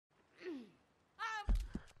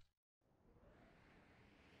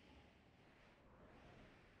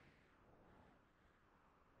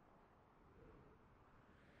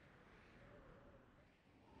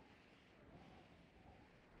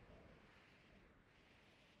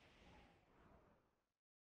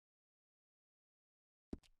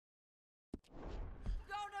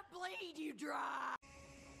bleed you dry!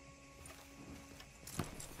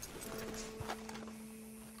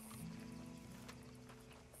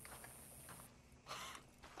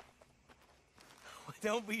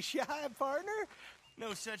 Don't be shy, partner.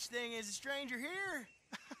 No such thing as a stranger here.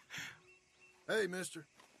 Hey, mister.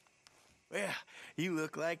 Well, you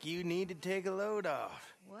look like you need to take a load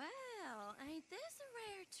off. Well, ain't this a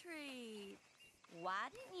rare treat? Why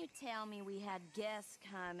didn't you tell me we had guests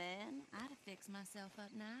coming? I'd have fixed myself up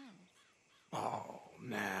nice. Oh,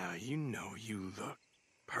 now you know you look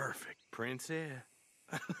perfect, princess.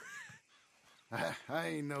 I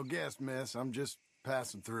ain't no guest, miss. I'm just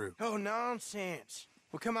passing through. Oh, nonsense.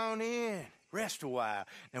 Well, come on in. Rest a while.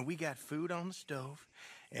 Now, we got food on the stove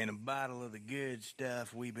and a bottle of the good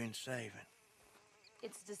stuff we've been saving.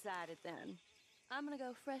 It's decided then. I'm gonna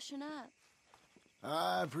go freshen up.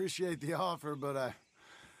 I appreciate the offer, but I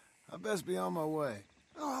best be on my way.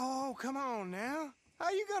 Oh, come on now. How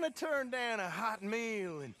you gonna turn down a hot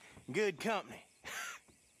meal and good company?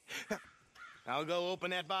 I'll go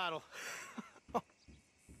open that bottle.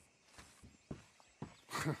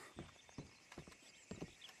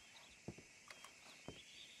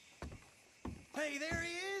 Hey, there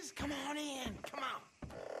he is. Come on in. Come on.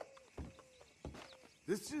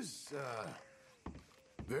 This is,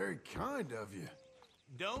 very kind of you.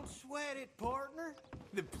 Don't sweat it, partner.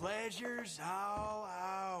 The pleasure's all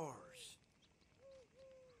ours.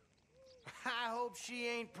 I hope she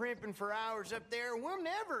ain't primping for hours up there. We'll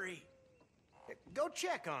never eat. Go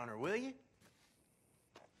check on her, will you?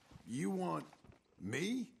 You want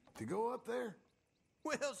me to go up there?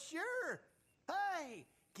 Well, sure. Hey,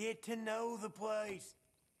 get to know the place.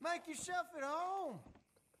 Make yourself at home.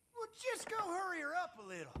 Well, just go hurry her up a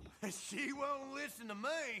little. She won't listen to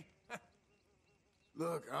me.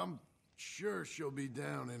 Look, I'm sure she'll be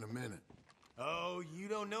down in a minute. Oh, you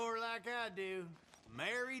don't know her like I do.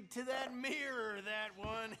 Married to that mirror, that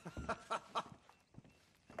one.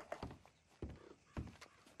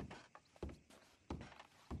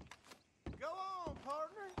 Go on,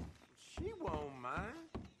 partner. She won't mind.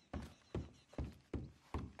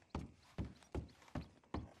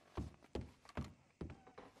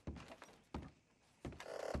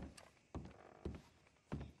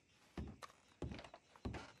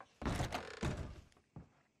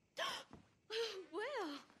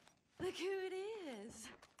 Well, look who it is.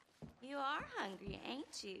 You are hungry,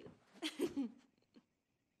 ain't you?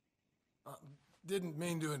 Didn't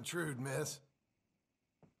mean to intrude, miss.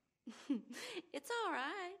 It's all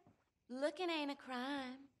right. Looking ain't a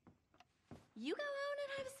crime. You go on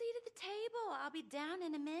and have a seat at the table. I'll be down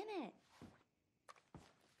in a minute.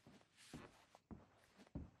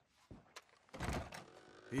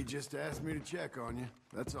 He just asked me to check on you,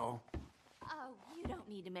 that's all. Oh, you don't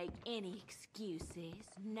need to make any excuses.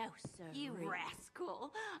 No, sir. You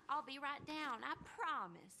rascal. I'll be right down, I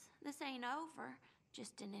promise. This ain't over.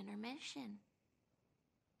 Just an intermission.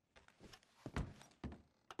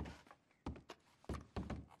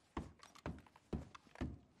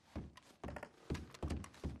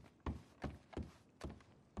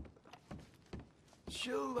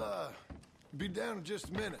 She'll, be down in just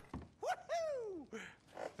a minute. Woohoo!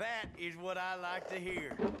 That is what I like to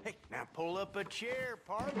hear. Hey, now pull up a chair,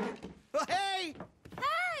 partner. Oh, hey!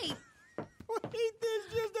 Hey! Ain't this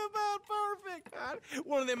just about perfect?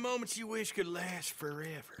 One of them moments you wish could last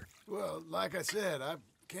forever. Well, like I said, I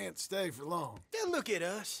can't stay for long. Then look at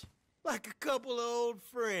us, like a couple of old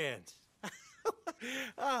friends.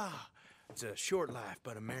 It's a short life,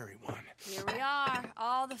 but a merry one. Here we are,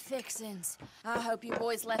 all the fixins'. I hope you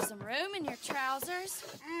boys left some room in your trousers.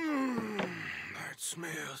 That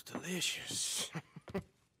smells delicious.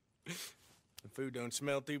 The food don't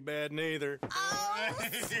smell too bad neither. Oh,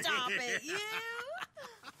 stop it, you!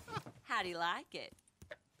 How do you like it?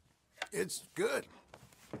 It's good.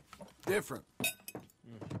 Different.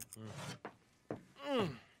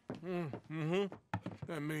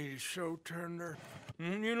 That meat is so tender.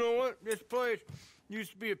 You know what? This place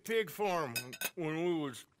used to be a pig farm when we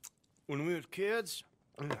was kids.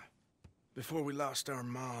 Before we lost our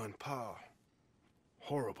ma and pa.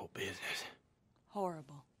 Horrible business.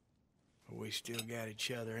 Horrible. But we still got each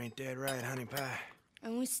other, ain't that right, honey pie?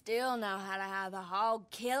 And we still know how to have a hog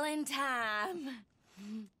killing time.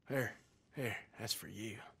 Here, that's for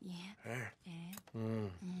you. Yeah. There. Yeah.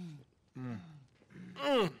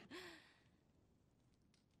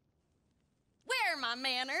 Where are my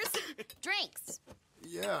manners? Drinks.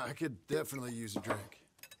 Yeah, I could definitely use a drink.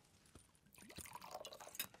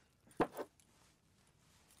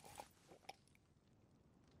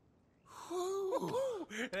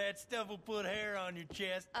 That stuff will put hair on your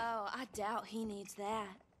chest. Oh, I doubt he needs that.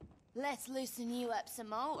 Let's loosen you up some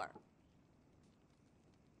more.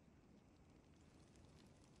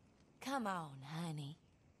 Come on, honey.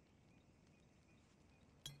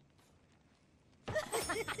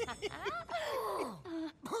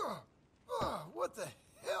 What the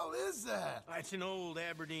hell is that? It's an old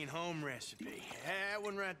Aberdeen home recipe. That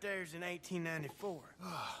one right there is in 1894.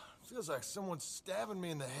 Feels like someone's stabbing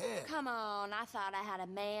me in the head. Come on, I thought I had a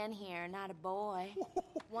man here, not a boy.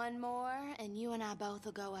 One more, and you and I both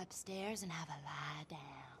will go upstairs and have a lie down.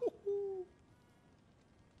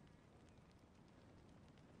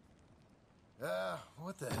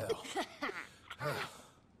 What the hell?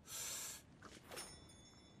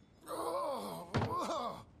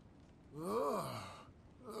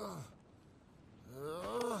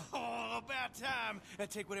 Oh, about time. I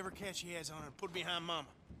take whatever cat she has on and put it behind Mama.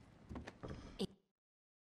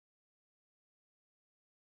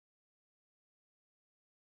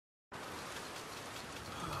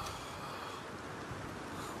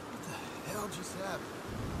 What the hell just happened?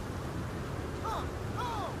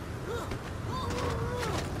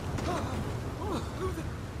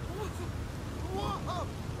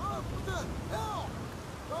 What the hell?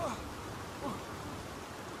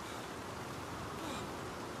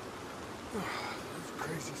 That's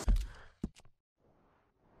crazy.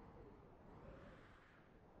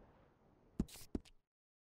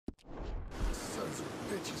 Sons of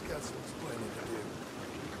bitches got some explaining to do.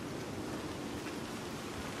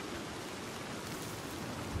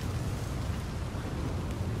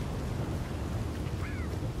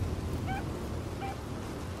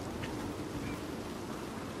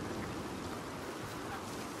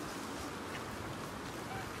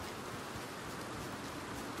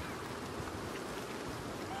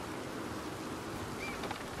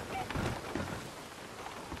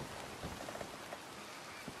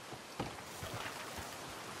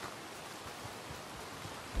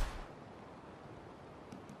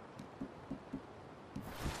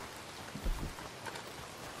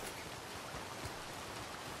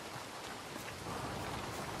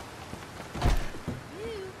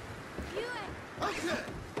 Okay.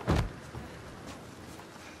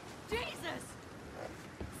 Jesus!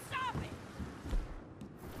 Stop it!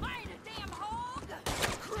 I ain't a damn hog!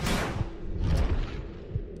 Ray!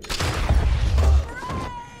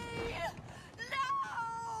 No!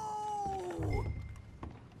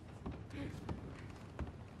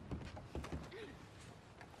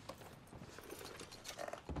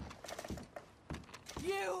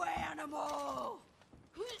 You animal!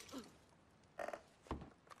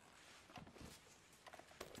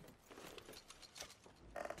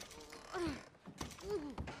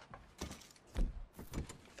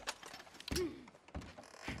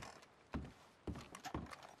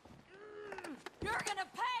 You're gonna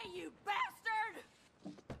pay, you bastard!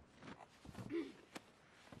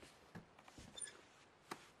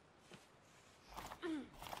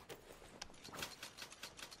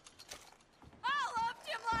 I loved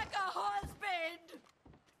him like a husband!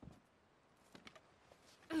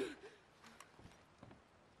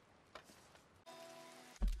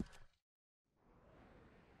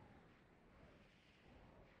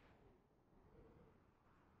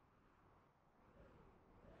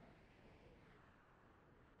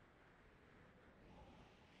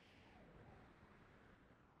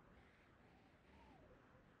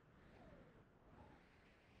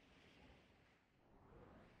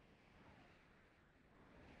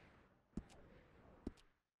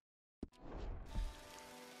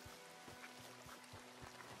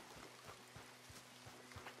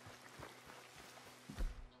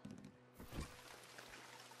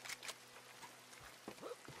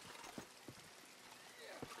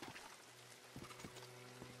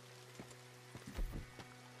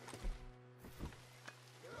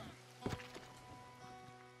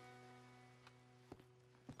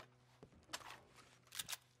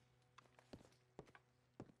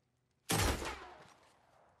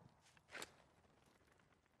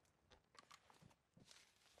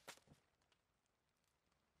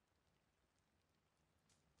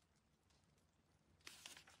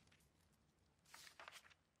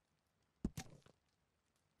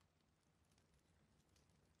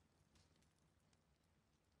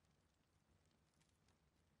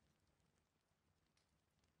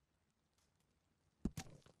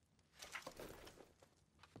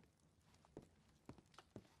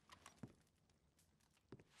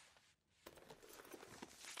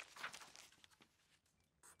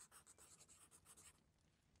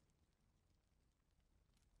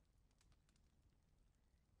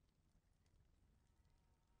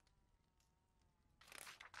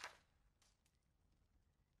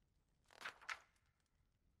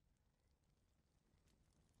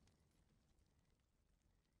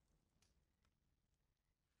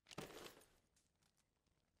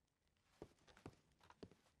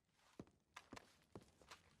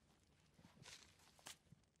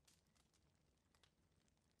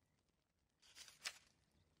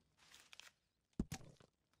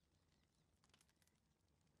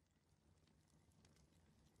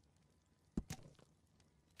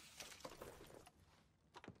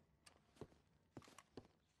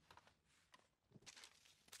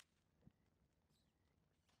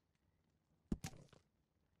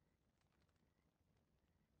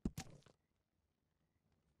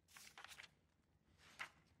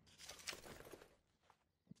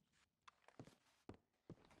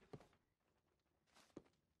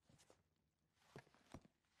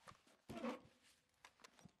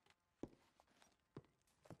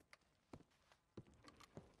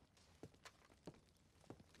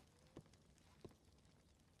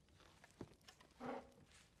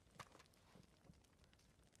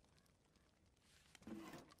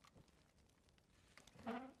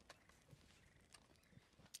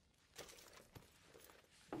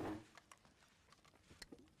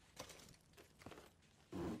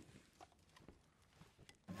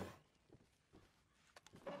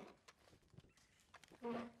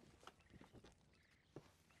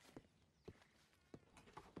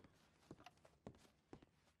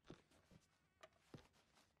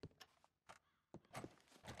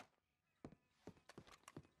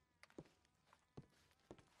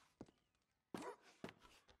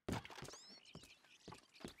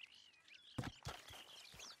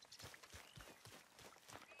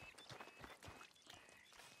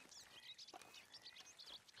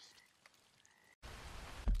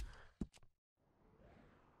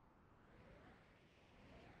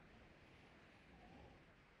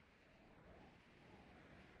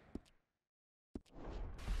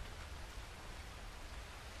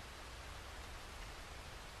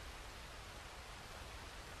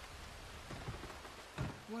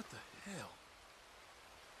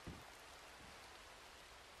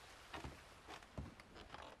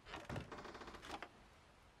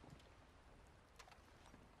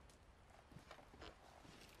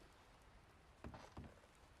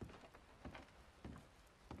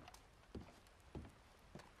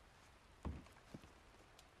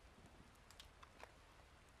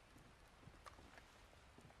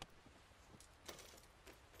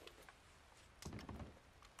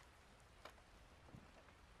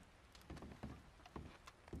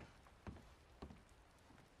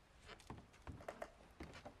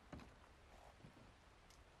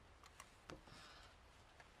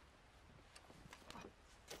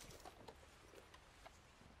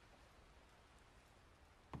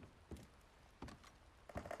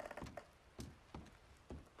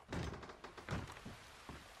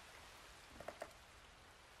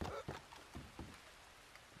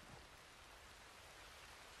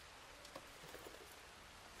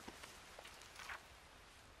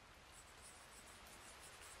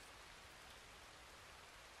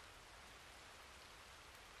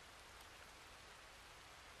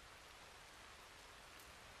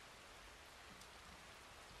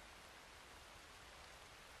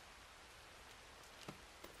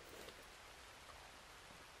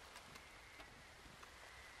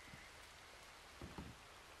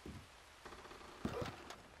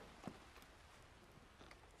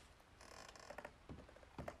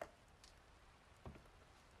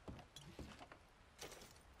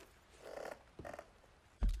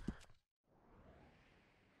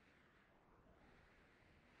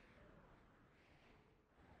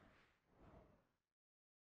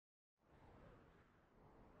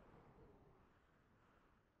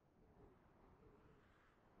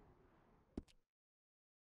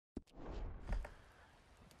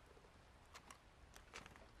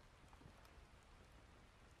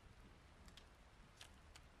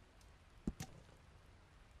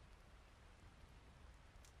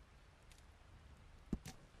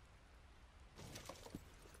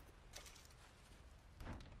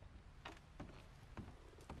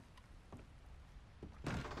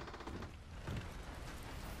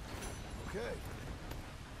 Okay.